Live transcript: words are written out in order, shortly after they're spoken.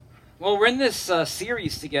Well, we're in this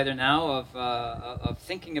series together now of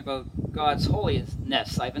thinking about God's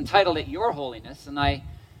holiness. I've entitled it Your Holiness, and I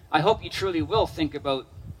hope you truly will think about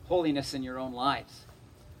holiness in your own lives,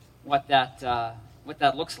 what that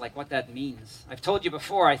looks like, what that means. I've told you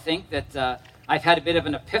before, I think, that I've had a bit of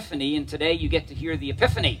an epiphany, and today you get to hear the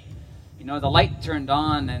epiphany. You know, the light turned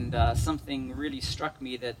on, and something really struck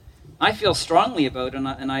me that I feel strongly about,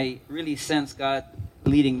 and I really sense God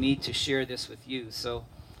leading me to share this with you. So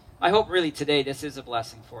I hope really today this is a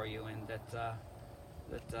blessing for you, and that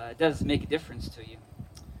it does make a difference to you.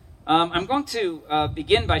 I'm going to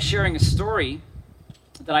begin by sharing a story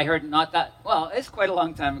that I heard it's quite a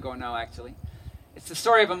long time ago now, actually. It's the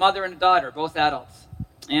story of a mother and a daughter, both adults,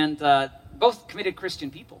 and both committed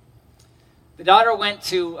Christian people. The daughter went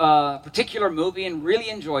to a particular movie and really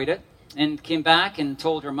enjoyed it, and came back and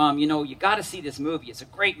told her mom, you got to see this movie. It's a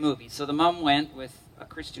great movie. So the mom went with a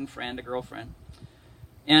Christian friend, a girlfriend,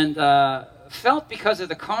 and felt because of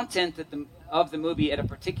the content of the movie at a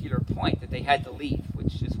particular point that they had to leave,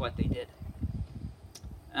 which is what they did.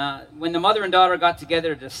 When the mother and daughter got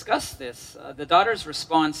together to discuss this, the daughter's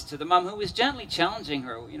response to the mom, who was gently challenging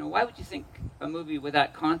her, why would you think a movie with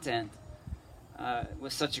that content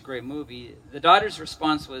was such a great movie? The daughter's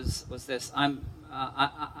response was this: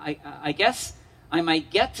 I guess I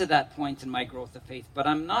might get to that point in my growth of faith, but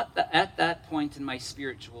I'm not at that point in my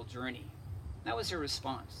spiritual journey. That was her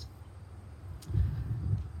response.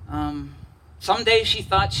 Someday she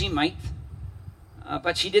thought she might,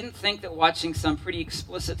 but she didn't think that watching some pretty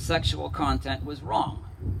explicit sexual content was wrong.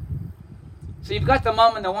 So you've got the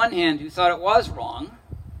mom on the one hand who thought it was wrong,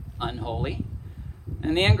 unholy,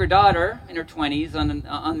 and the younger daughter in her 20s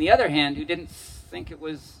on the other hand who didn't think it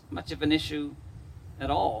was much of an issue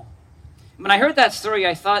at all. When I heard that story,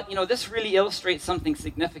 I thought, this really illustrates something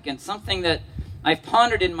significant, something that I've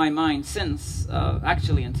pondered in my mind since,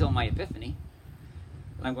 actually until my epiphany,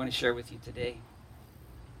 that I'm going to share with you today.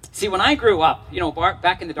 See, when I grew up,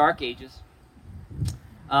 back in the dark ages,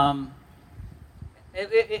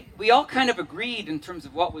 we all kind of agreed in terms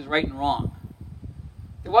of what was right and wrong.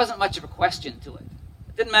 There wasn't much of a question to it.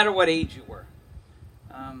 It didn't matter what age you were.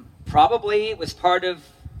 Probably it was part of,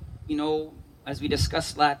 as we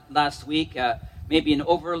discussed last week, maybe an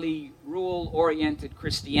overly rule-oriented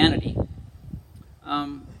Christianity.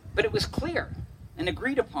 But it was clear and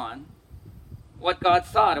agreed upon what God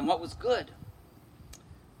thought and what was good.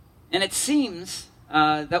 And it seems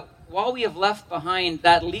that while we have left behind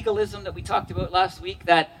that legalism that we talked about last week,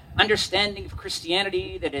 that understanding of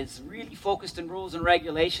Christianity that is really focused on rules and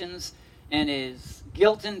regulations and is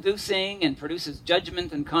guilt-inducing and produces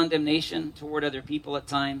judgment and condemnation toward other people at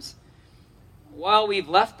times, while we've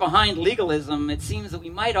left behind legalism, it seems that we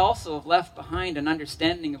might also have left behind an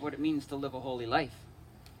understanding of what it means to live a holy life.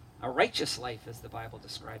 A righteous life, as the Bible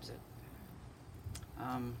describes it.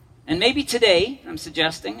 And maybe today, I'm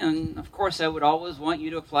suggesting, and of course I would always want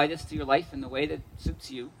you to apply this to your life in the way that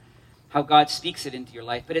suits you, how God speaks it into your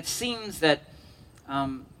life, but it seems that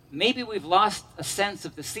maybe we've lost a sense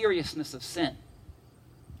of the seriousness of sin.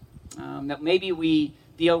 That maybe we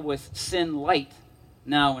deal with sin light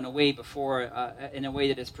now in a way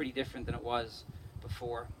that is pretty different than it was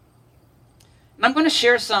before. And I'm going to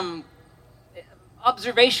share some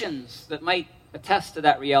observations that might attest to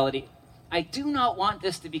that reality. I do not want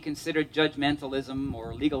this to be considered judgmentalism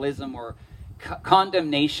or legalism or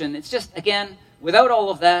condemnation. It's just, again, without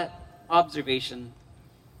all of that, observation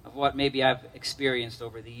of what maybe I've experienced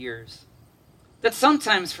over the years. That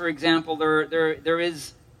sometimes, for example, there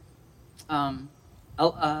is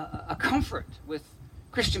a comfort with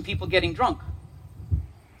Christian people getting drunk.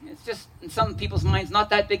 It's just, in some people's minds, not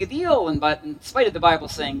that big a deal, but in spite of the Bible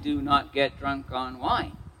saying, do not get drunk on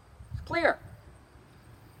wine. It's clear.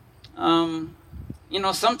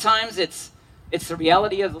 Sometimes it's the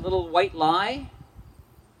reality of the little white lie,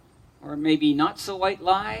 or maybe not so white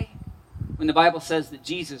lie, when the Bible says that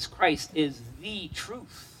Jesus Christ is the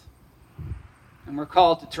truth. And we're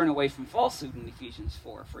called to turn away from falsehood in Ephesians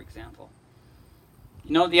 4, for example.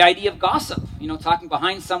 The idea of gossip, talking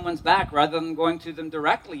behind someone's back rather than going to them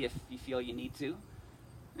directly if you feel you need to.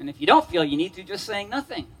 And if you don't feel you need to, just saying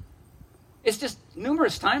nothing. It's just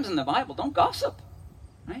numerous times in the Bible, don't gossip,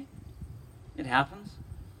 right? It happens.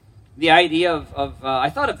 The idea of I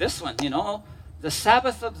thought of this one, the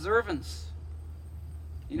Sabbath observance.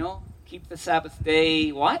 Keep the Sabbath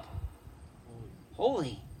day, what?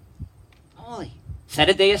 Holy. Set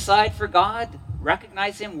a day aside for God,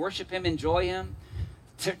 recognize Him, worship Him, enjoy Him.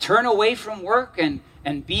 To turn away from work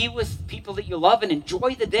and be with people that you love and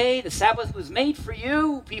enjoy the day. The Sabbath was made for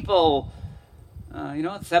you, people.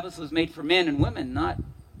 The Sabbath was made for men and women,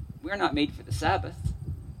 we're not made for the Sabbath.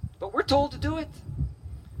 but we're told to do it.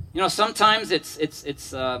 You know, sometimes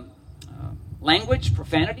it's language,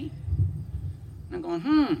 profanity. And I'm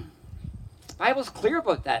going, the Bible's clear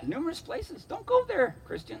about that in numerous places. Don't go there,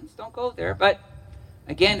 Christians. Don't go there. But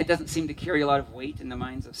again, it doesn't seem to carry a lot of weight in the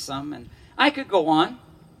minds of some. And I could go on,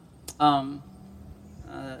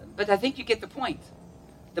 but I think you get the point.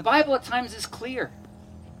 The Bible at times is clear.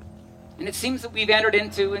 And it seems that we've entered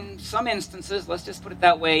into, in some instances, let's just put it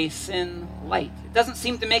that way, sin light. It doesn't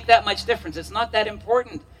seem to make that much difference. It's not that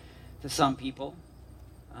important to some people.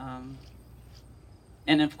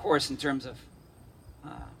 And of course, in terms of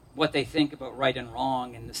what they think about right and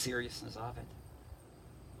wrong and the seriousness of it.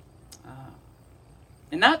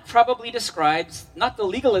 And that probably describes not the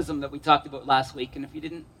legalism that we talked about last week. And if you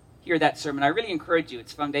didn't hear that sermon, I really encourage you.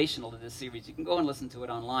 It's foundational to this series. You can go and listen to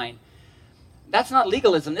it online. That's not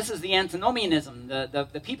legalism. This is the antinomianism,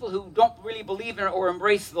 the people who don't really believe in or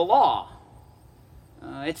embrace the law.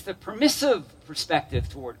 It's the permissive perspective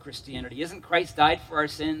toward Christianity. Isn't Christ died for our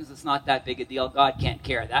sins? It's not that big a deal. God can't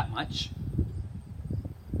care that much.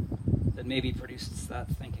 That maybe produces that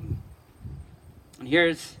thinking. And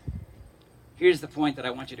here's the point that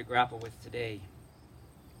I want you to grapple with today.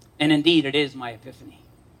 And indeed, it is my epiphany.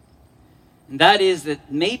 And that is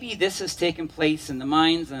that maybe this has taken place in the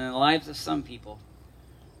minds and in the lives of some people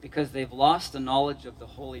because they've lost the knowledge of the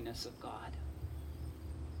holiness of God.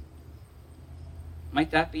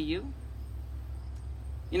 Might that be you?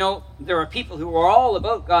 You know, there are people who are all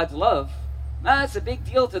about God's love. That's a big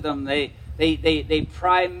deal to them. They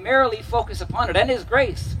primarily focus upon it and His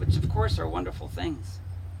grace, which of course are wonderful things.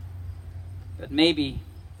 But maybe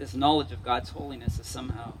this knowledge of God's holiness has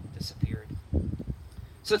somehow disappeared.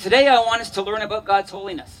 So today I want us to learn about God's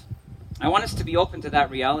holiness. I want us to be open to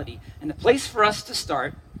that reality. And the place for us to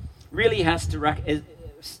start really has to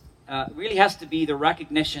be the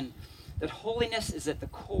recognition that holiness is at the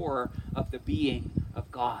core of the being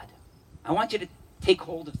of God. I want you to take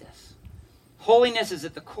hold of this. Holiness is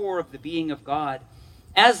at the core of the being of God,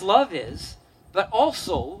 as love is, but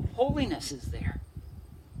also holiness is there.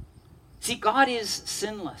 See, God is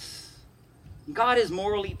sinless. God is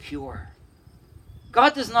morally pure.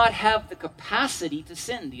 God does not have the capacity to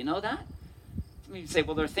sin. Do you know that? You say,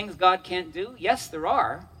 well, there are things God can't do. Yes, there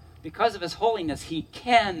are. Because of His holiness, He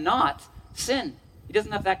cannot sin. He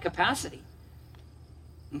doesn't have that capacity.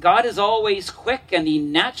 And God is always quick, and He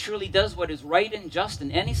naturally does what is right and just in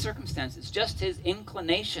any circumstance. It's just His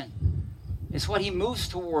inclination. It's what He moves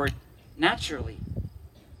toward naturally.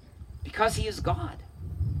 Because He is God.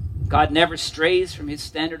 God never strays from His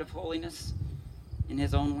standard of holiness in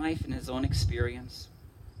His own life, in His own experience.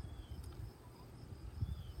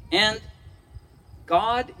 And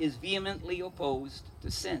God is vehemently opposed to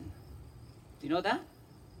sin. Do you know that?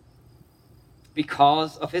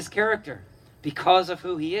 Because of His character, because of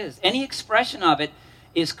who He is. Any expression of it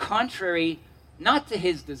is contrary not to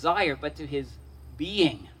His desire, but to His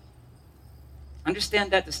being.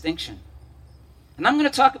 Understand that distinction. And I'm going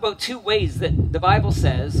to talk about two ways that the Bible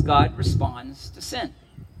says God responds to sin.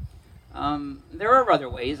 There are other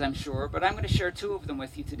ways, I'm sure, but I'm going to share two of them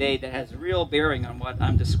with you today that has real bearing on what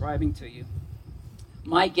I'm describing to you.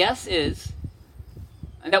 My guess is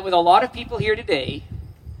that with a lot of people here today,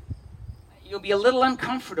 you'll be a little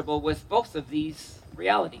uncomfortable with both of these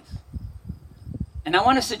realities. And I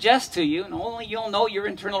want to suggest to you, and only you'll know your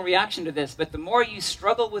internal reaction to this, but the more you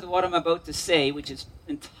struggle with what I'm about to say, which is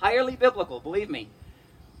entirely biblical, believe me,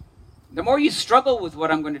 the more you struggle with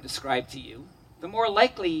what I'm going to describe to you, the more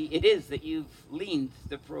likely it is that you've leaned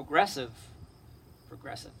the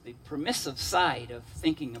the permissive side of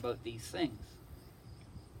thinking about these things.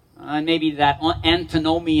 And maybe that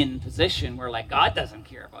antinomian position where, like, God doesn't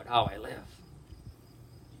care about how I live.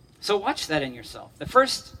 So watch that in yourself. The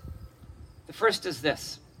first is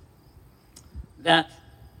this, that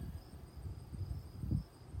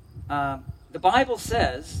the Bible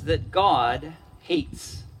says that God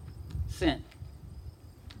hates sin.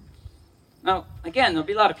 Now, again, there'll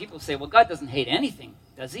be a lot of people who say, well, God doesn't hate anything,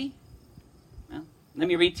 does He? Well, let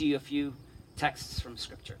me read to you a few texts from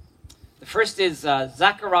Scripture. The first is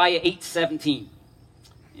Zechariah 8:17.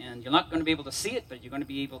 And you're not going to be able to see it, but you're going to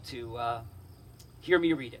be able to hear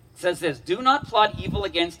me read it. It says this, "Do not plot evil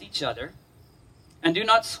against each other, and do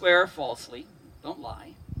not swear falsely." Don't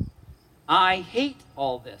lie. "I hate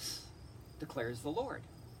all this, declares the Lord."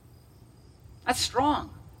 That's strong.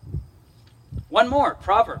 One more,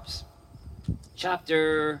 Proverbs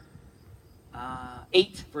chapter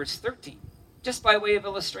 8, verse 13, just by way of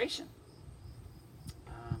illustration.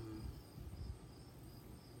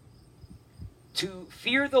 To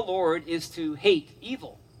fear the Lord is to hate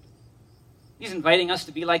evil. He's inviting us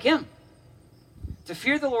to be like Him. To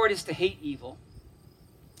fear the Lord is to hate evil.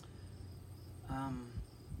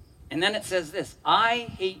 And then it says this, I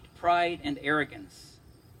hate pride and arrogance,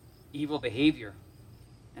 evil behavior,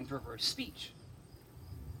 and perverse speech.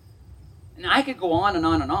 And I could go on and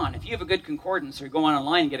on and on. If you have a good concordance, or go on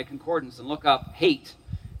online and get a concordance and look up hate,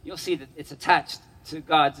 you'll see that it's attached to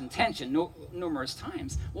God's intention numerous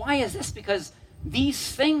times. Why is this? Because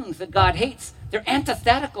these things that God hates, they're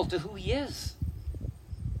antithetical to who he is.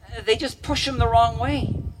 They just push him the wrong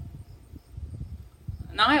way.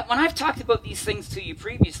 Now, when I've talked about these things to you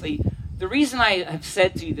previously, the reason I have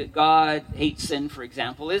said to you that God hates sin, for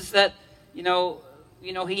example, is that, he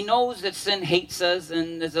knows that sin hates us,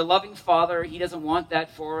 and as a loving father, he doesn't want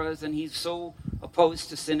that for us, and he's so opposed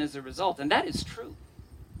to sin as a result. And that is true.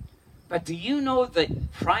 But do you know the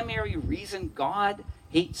primary reason God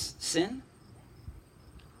hates sin?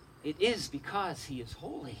 It is because he is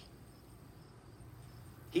holy.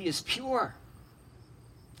 He is pure.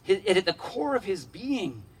 At the core of his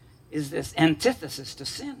being is this antithesis to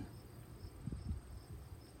sin.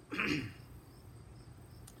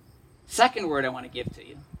 Second word I want to give to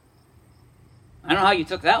you. I don't know how you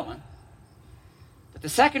took that one. But the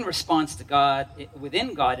second response to God,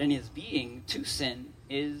 within God and his being to sin,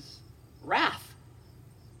 is wrath.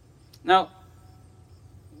 Now,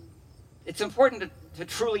 it's important to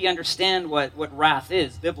truly understand what wrath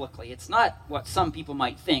is biblically. It's not what some people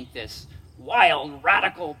might think, this wild,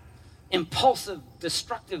 radical, impulsive,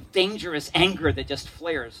 destructive, dangerous anger that just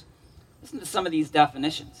flares. Listen to some of these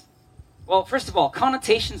definitions. Well, first of all,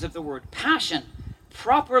 connotations of the word passion,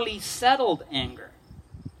 properly settled anger.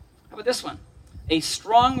 How about this one? A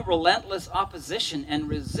strong, relentless opposition and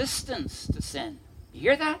resistance to sin. You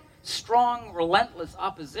hear that? Strong, relentless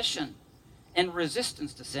opposition and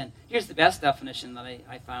resistance to sin. Here's the best definition that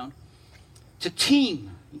I found. To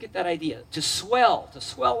teem, you get that idea. To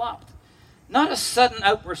swell up. Not a sudden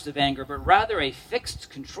outburst of anger, but rather a fixed,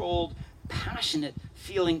 controlled, passionate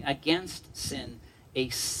feeling against sin. A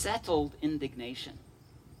settled indignation.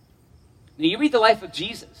 Now, you read the life of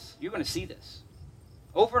Jesus, you're going to see this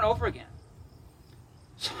over and over again.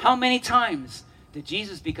 So how many times did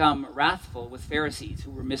Jesus become wrathful with Pharisees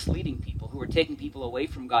who were misleading people, who were taking people away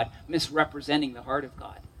from God, misrepresenting the heart of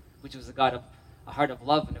God, which was a heart of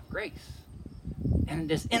love and of grace? And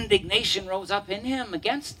this indignation rose up in him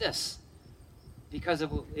against this because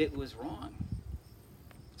it was wrong.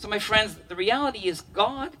 So my friends, the reality is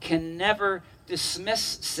God can never dismiss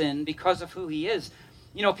sin because of who he is.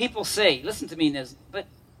 People say, listen to me in this, but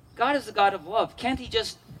God is a God of love. Can't he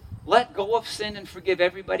just let go of sin and forgive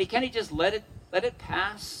everybody? Can't he just let it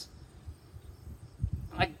pass?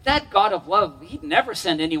 Like that God of love, he'd never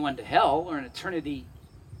send anyone to hell or an eternity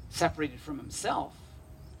separated from himself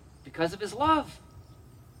because of his love.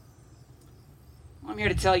 Well, I'm here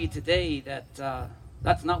to tell you today that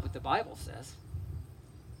that's not what the Bible says.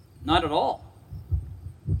 Not at all.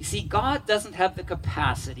 You see, God doesn't have the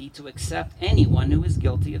capacity to accept anyone who is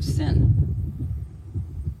guilty of sin.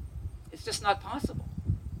 It's just not possible.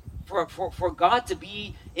 For God to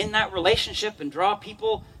be in that relationship and draw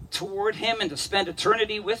people toward him and to spend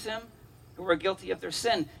eternity with him who are guilty of their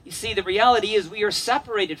sin. You see, the reality is we are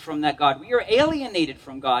separated from that God. We are alienated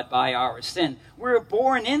from God by our sin. We're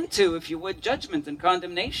born into, if you would, judgment and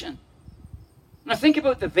condemnation. Now think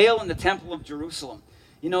about the veil in the Temple of Jerusalem.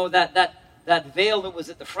 That veil that was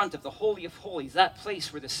at the front of the Holy of Holies, that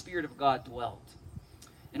place where the Spirit of God dwelt.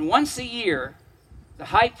 And once a year, the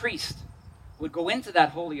high priest would go into that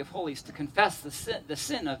Holy of Holies to confess the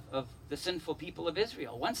sin of the sinful people of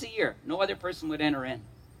Israel. Once a year, no other person would enter in.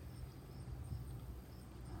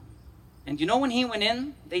 And when he went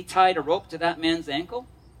in, they tied a rope to that man's ankle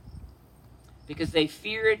because they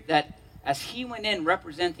feared that as he went in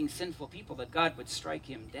representing sinful people, that God would strike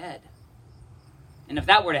him dead. And if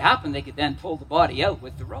that were to happen, they could then pull the body out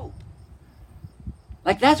with the rope.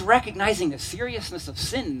 Like that's recognizing the seriousness of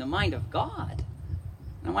sin in the mind of God.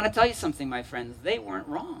 And I want to tell you something, my friends. They weren't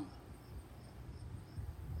wrong.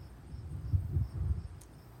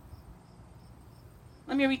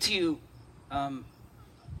 Let me read to you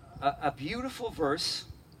a beautiful verse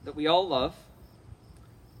that we all love.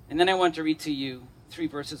 And then I want to read to you 3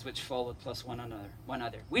 verses which followed plus one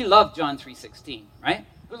other. We love John 3:16, right?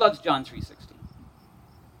 Who loves John 3:16?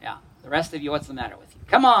 Yeah. The rest of you, what's the matter with you?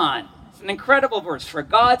 Come on. It's an incredible verse. For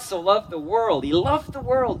God so loved the world. He loved the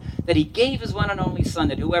world that he gave his one and only Son,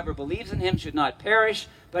 that whoever believes in him should not perish,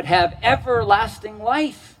 but have everlasting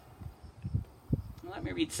life. Well, let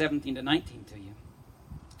me read 17 to 19 to you.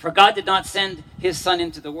 For God did not send his Son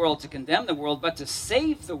into the world to condemn the world, but to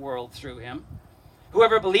save the world through him.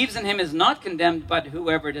 Whoever believes in him is not condemned, but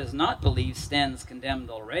whoever does not believe stands condemned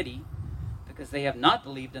already, because they have not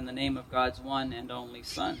believed in the name of God's one and only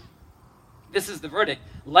Son. This is the verdict.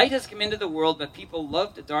 Light has come into the world, but people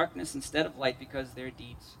loved the darkness instead of light because their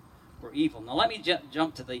deeds were evil. Now let me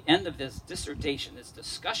jump to the end of this dissertation, this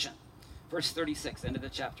discussion. Verse 36, end of the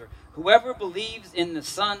chapter. Whoever believes in the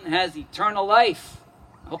Son has eternal life.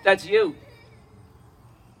 I hope that's you.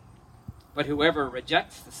 But whoever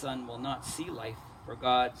rejects the Son will not see life, for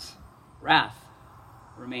God's wrath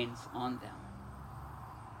remains on them.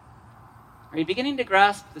 Are you beginning to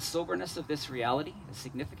grasp the soberness of this reality, the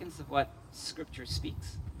significance of what Scripture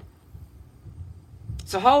speaks?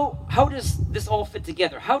 So how does this all fit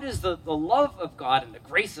together? How does the love of God and the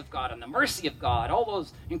grace of God and the mercy of God, all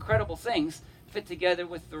those incredible things, fit together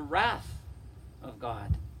with the wrath of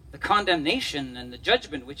God, the condemnation and the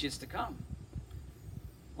judgment which is to come?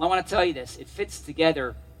 Well, I want to tell you this. It fits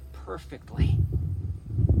together perfectly.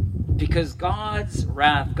 Because God's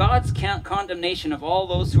wrath, God's condemnation of all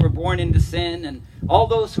those who are born into sin and all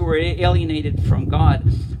those who are alienated from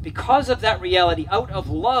God, because of that reality, out of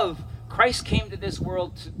love, Christ came to this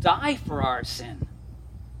world to die for our sin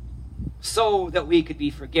so that we could be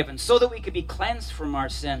forgiven, so that we could be cleansed from our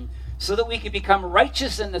sin, so that we could become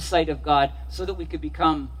righteous in the sight of God, so that we could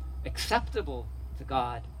become acceptable to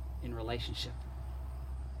God in relationship.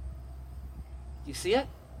 Do you see it?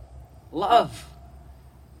 Love.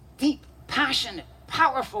 Deep, passionate,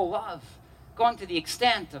 powerful love, going to the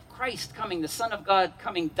extent of Christ coming, the Son of God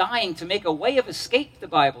coming, dying to make a way of escape, the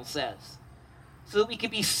Bible says, so that we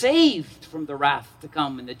could be saved from the wrath to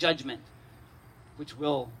come and the judgment, which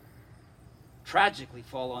will tragically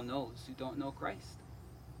fall on those who don't know Christ.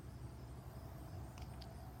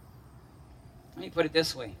 Let me put it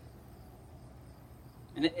this way,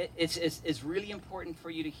 and it's really important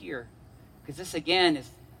for you to hear, because this again is,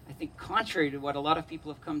 I think, contrary to what a lot of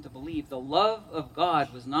people have come to believe. The love of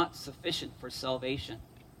God was not sufficient for salvation.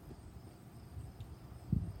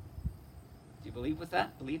 Do you believe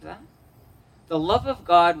that? The love of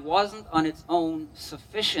God wasn't on its own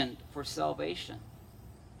sufficient for salvation.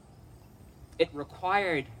 It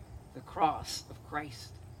required the cross of Christ.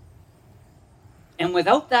 And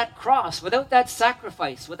without that cross, without that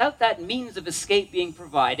sacrifice, without that means of escape being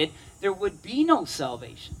provided, there would be no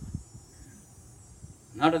salvation.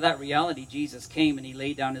 And out of that reality, Jesus came and he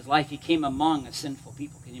laid down his life. He came among a sinful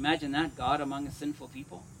people. Can you imagine that? God among a sinful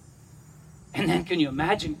people? And then can you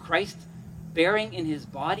imagine Christ bearing in his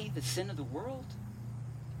body the sin of the world?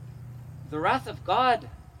 The wrath of God,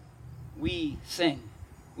 we sing,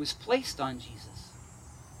 was placed on Jesus.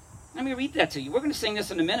 Let me read that to you. We're going to sing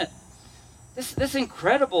this in a minute. This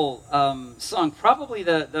incredible song, probably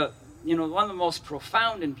the one of the most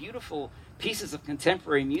profound and beautiful pieces of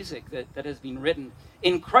contemporary music that has been written.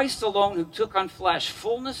 In Christ alone, who took on flesh,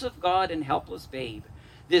 fullness of God and helpless babe,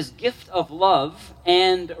 this gift of love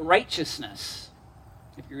and righteousness.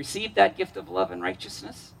 If you received that gift of love and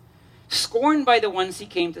righteousness, scorned by the ones he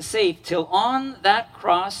came to save, till on that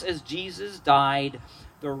cross as Jesus died,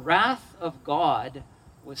 the wrath of God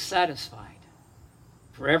was satisfied.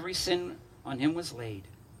 For every sin on him was laid.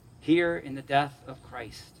 Here in the death of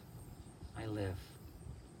Christ, I live.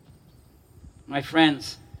 My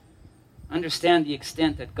friends, understand the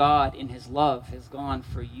extent that God in his love has gone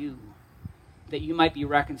for you, that you might be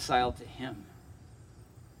reconciled to him.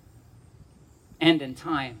 And in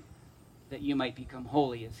time, that you might become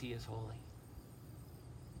holy as he is holy.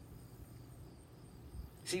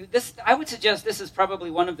 See, I would suggest this is probably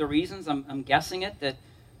one of the reasons, I'm guessing it, that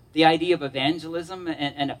the idea of evangelism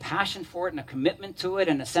and a passion for it and a commitment to it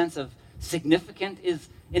and a sense of significant is,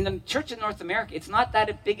 in the church in North America, it's not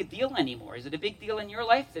that big a deal anymore. Is it a big deal in your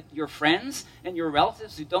life that your friends and your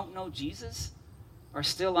relatives who don't know Jesus are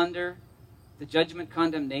still under the judgment,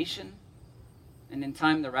 condemnation, and in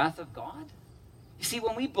time the wrath of God? You see,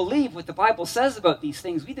 when we believe what the Bible says about these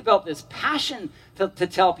things, we develop this passion to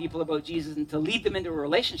tell people about Jesus and to lead them into a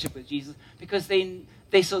relationship with Jesus because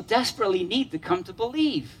they so desperately need to come to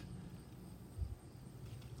believe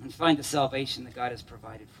and find the salvation that God has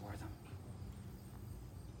provided for them.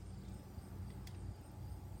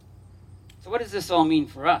 So what does this all mean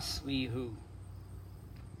for us, we who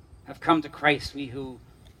have come to Christ, we who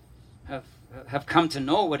have come to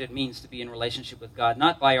know what it means to be in relationship with God,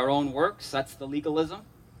 not by our own works, that's the legalism,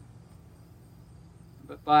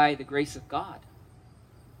 but by the grace of God?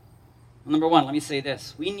 Well, number one, let me say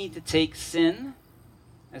this. We need to take sin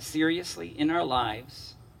as seriously in our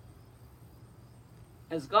lives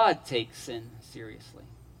as God takes sin seriously.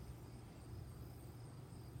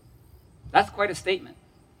 That's quite a statement.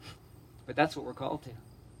 But that's what we're called to.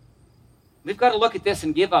 We've got to look at this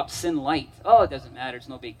and give up sin light. Oh, it doesn't matter. It's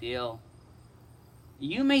no big deal.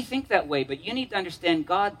 You may think that way, but you need to understand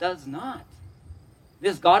God does not.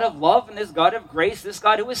 This God of love and this God of grace, this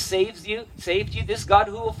God who has saved you, this God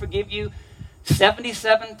who will forgive you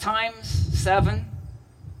 77 times 7.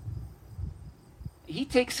 He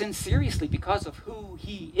takes sin seriously because of who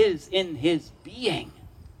he is in his being.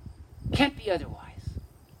 Can't be otherwise.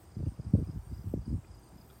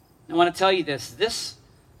 I want to tell you this. This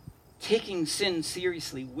taking sin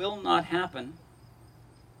seriously will not happen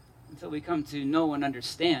until we come to know and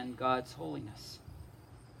understand God's holiness.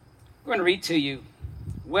 We're going to read to you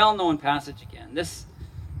a well-known passage again. This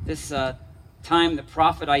time the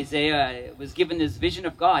prophet Isaiah was given this vision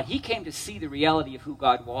of God. He came to see the reality of who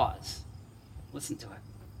God was. Listen to it.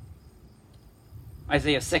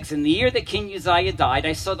 Isaiah 6, in the year that King Uzziah died,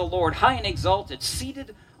 I saw the Lord high and exalted,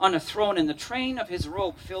 seated on a throne, and the train of his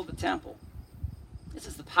robe filled the temple. This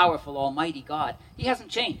is the powerful, almighty God. He hasn't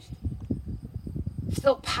changed.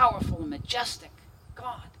 Still powerful and majestic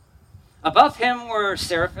God. Above him were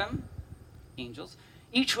seraphim, angels,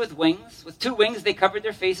 each with wings. With 2 wings they covered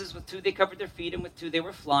their faces, with 2 they covered their feet, and with 2 they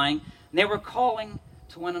were flying. And they were calling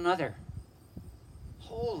to one another,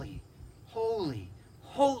 Holy, holy,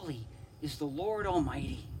 holy is the Lord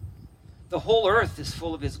Almighty. The whole earth is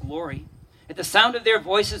full of his glory. At the sound of their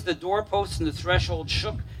voices, the doorposts and the threshold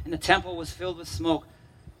shook, and the temple was filled with smoke.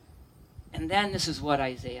 And then this is what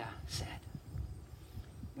Isaiah said.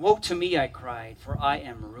 Woe to me, I cried, for I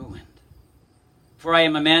am ruined. For I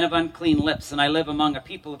am a man of unclean lips, and I live among a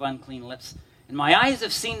people of unclean lips. And my eyes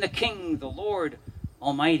have seen the King, the Lord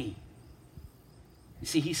Almighty. You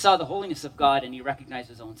see, he saw the holiness of God, and he recognized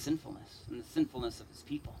his own sinfulness and the sinfulness of his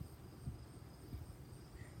people.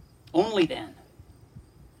 Only then.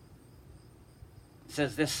 It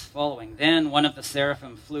says this following, Then one of the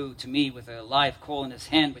seraphim flew to me with a live coal in his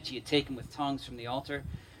hand, which he had taken with tongs from the altar.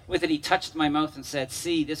 With it he touched my mouth and said,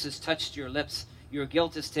 See, this has touched your lips. Your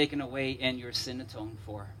guilt is taken away and your sin atoned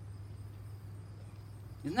for.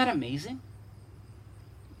 Isn't that amazing?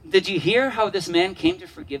 Did you hear how this man came to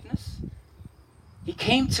forgiveness? He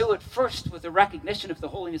came to it first with a recognition of the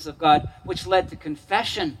holiness of God, which led to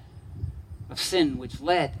confession of sin, which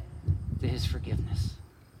led to his forgiveness.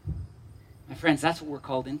 My friends, that's what we're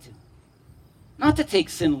called into. Not to take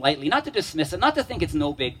sin lightly, not to dismiss it, not to think it's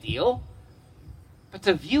no big deal, but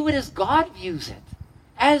to view it as God views it,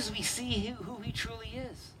 as we see who he truly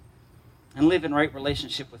is, and live in right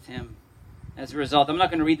relationship with him as a result. I'm not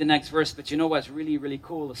going to read the next verse, but you know what's really, really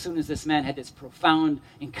cool? As soon as this man had this profound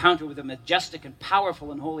encounter with a majestic and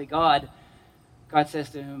powerful and holy God, God says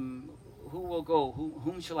to him, Who will go?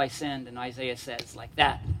 Whom shall I send? And Isaiah says, like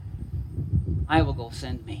that, I will go,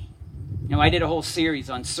 send me. You know, I did a whole series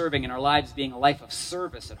on serving and our lives being a life of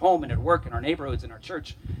service at home and at work, in our neighborhoods, in our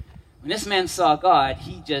church. When this man saw God,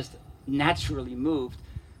 he just naturally moved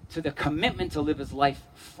to the commitment to live his life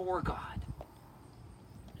for God.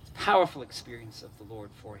 It's a powerful experience of the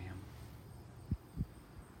Lord for him.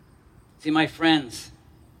 See, my friends,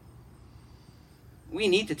 we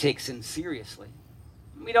need to take sin seriously.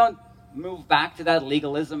 We don't move back to that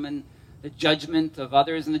legalism and the judgment of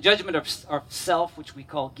others and the judgment of self, which we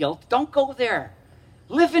call guilt. Don't go there.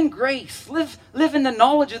 Live in grace. Live in the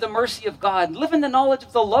knowledge of the mercy of God. Live in the knowledge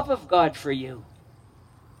of the love of God for you.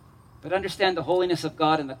 But understand the holiness of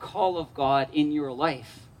God and the call of God in your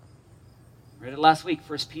life. I read it last week,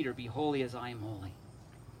 1 Peter, be holy as I am holy.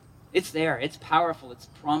 It's there. It's powerful. It's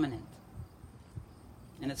prominent.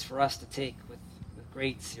 And it's for us to take with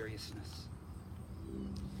great seriousness.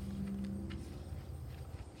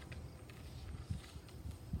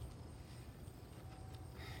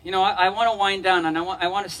 You know, I want to wind down, and I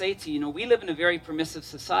want to say to you, we live in a very permissive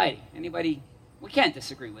society. We can't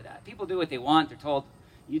disagree with that. People do what they want. They're told,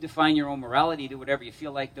 you define your own morality, do whatever you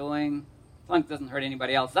feel like doing, as long as it doesn't hurt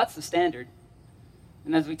anybody else. That's the standard.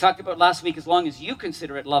 And as we talked about last week, as long as you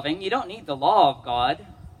consider it loving, you don't need the law of God.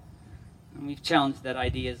 And we've challenged that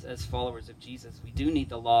idea as followers of Jesus. We do need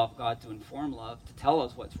the law of God to inform love, to tell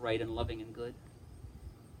us what's right and loving and good.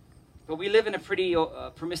 But we live in a pretty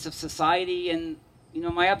permissive society, and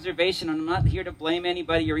my observation, and I'm not here to blame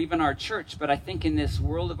anybody or even our church, but I think in this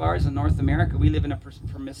world of ours in North America, we live in a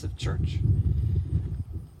permissive church.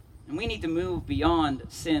 And we need to move beyond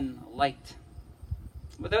sin light,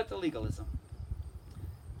 without the legalism,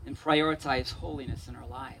 and prioritize holiness in our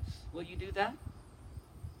lives. Will you do that?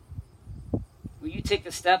 Will you take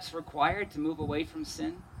the steps required to move away from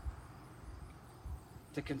sin?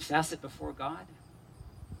 To confess it before God?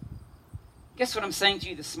 Guess what I'm saying to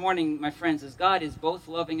you this morning, my friends, is God is both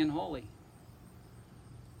loving and holy.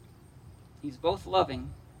 He's both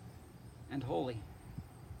loving and holy.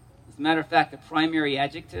 As a matter of fact, the primary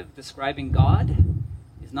adjective describing God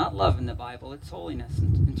is not love in the Bible, it's holiness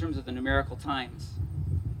in terms of the numerical times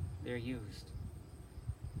they're used.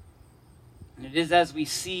 it is as we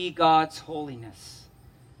see God's holiness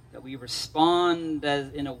that we respond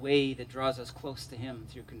in a way that draws us close to him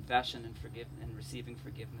through confession and receiving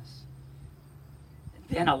forgiveness.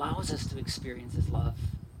 It then allows us to experience his love,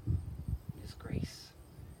 his grace.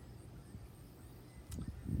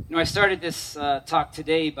 I started this talk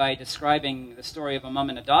today by describing the story of a mom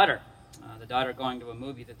and a daughter. The daughter going to a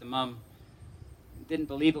movie that the mom didn't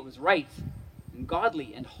believe it was right and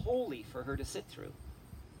godly and holy for her to sit through.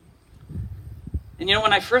 And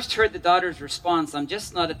when I first heard the daughter's response, I'm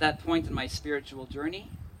just not at that point in my spiritual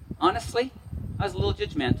journey. Honestly, I was a little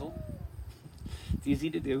judgmental. It's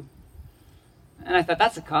easy to do. And I thought,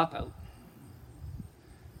 that's a cop-out.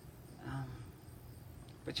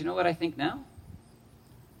 But you know what I think now?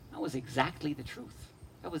 That was exactly the truth.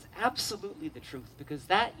 That was absolutely the truth, because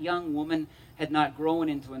that young woman had not grown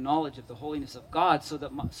into a knowledge of the holiness of God so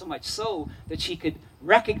much so that she could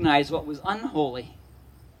recognize what was unholy.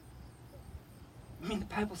 I mean, the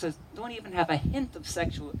Bible says, don't even have a hint of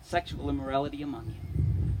sexual immorality among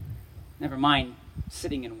you. Never mind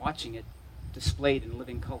sitting and watching it displayed in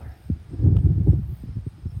living color.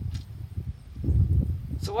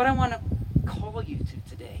 So what I want to call you to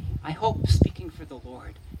today, I hope speaking for the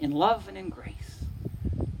Lord, in love and in grace,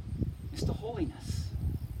 is to holiness.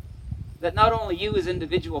 That not only you as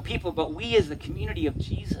individual people, but we as the community of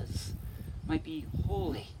Jesus might be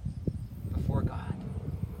holy before God.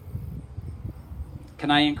 Can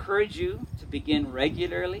I encourage you to begin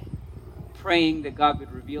regularly praying that God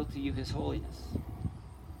would reveal to you his holiness?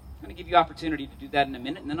 I'm going to give you opportunity to do that in a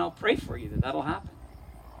minute, and then I'll pray for you that that'll happen.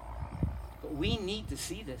 But we need to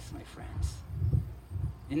see this, my friends.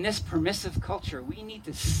 In this permissive culture, we need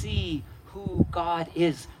to see who God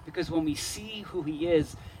is, because when we see who he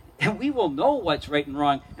is, and we will know what's right and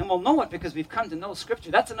wrong, and we'll know it because we've come to know Scripture.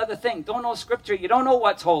 That's another thing. Don't know Scripture, you don't know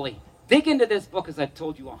what's holy. Dig into this book, as I've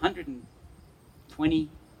told you 120,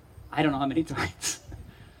 I don't know how many times.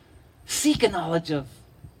 Seek a knowledge of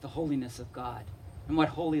the holiness of God and what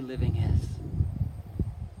holy living is.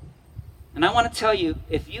 And I want to tell you,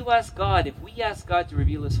 if we ask God to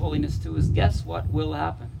reveal his holiness to us, guess what will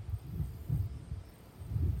happen?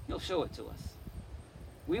 He'll show it to us.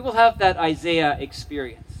 We will have that Isaiah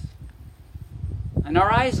experience. And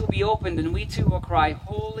our eyes will be opened, and we too will cry,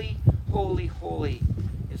 holy, holy, holy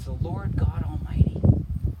is the Lord God Almighty.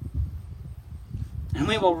 And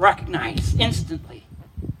we will recognize instantly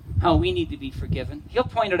how we need to be forgiven. He'll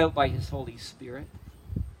point it out by his Holy Spirit.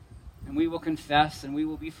 And we will confess, and we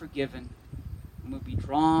will be forgiven. And we'll be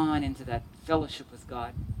drawn into that fellowship with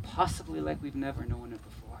God, possibly like we've never known it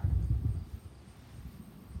before.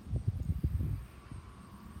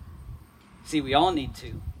 See, we all need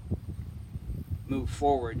to move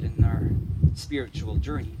forward in our spiritual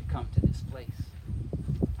journey to come to this place.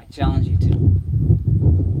 I challenge you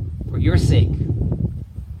to. For your sake,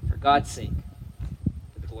 for God's sake,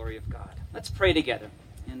 for the glory of God. Let's pray together.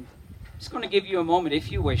 And I'm just going to give you a moment,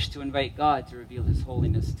 if you wish, to invite God to reveal his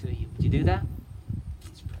holiness to you. Would you do that?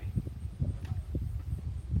 Let's pray.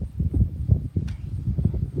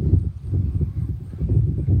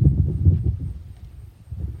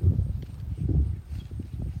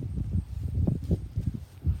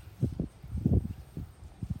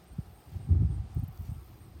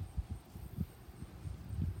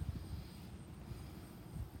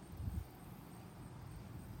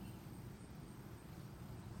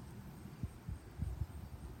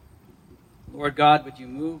 Lord God, would you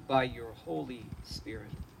move by your Holy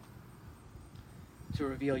Spirit to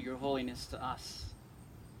reveal your holiness to us,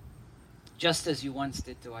 just as you once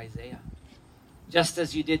did to Isaiah, just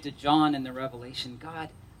as you did to John in the Revelation. God,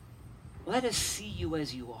 let us see you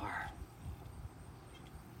as you are,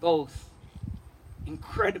 both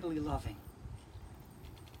incredibly loving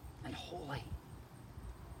and holy,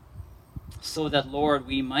 so that, Lord,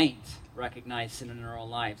 we might recognize sin in our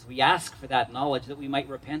own lives. We ask for that knowledge, that we might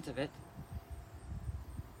repent of it,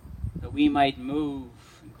 that we might move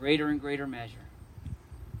in greater and greater measure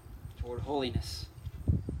toward holiness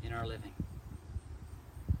in our living.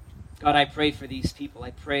 God, I pray for these people. I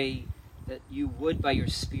pray that you would, by your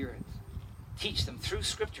Spirit, teach them through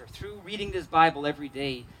Scripture, through reading this Bible every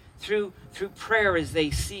day, through prayer as they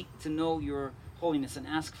seek to know your holiness and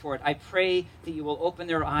ask for it. I pray that you will open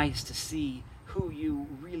their eyes to see who you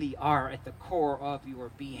really are at the core of your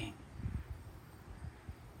being,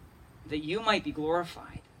 that you might be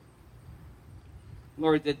glorified.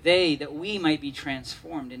 Lord, that we might be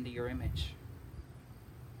transformed into your image,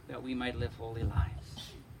 that we might live holy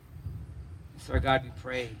lives. So, our God, we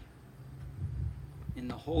pray in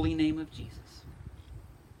the holy name of Jesus.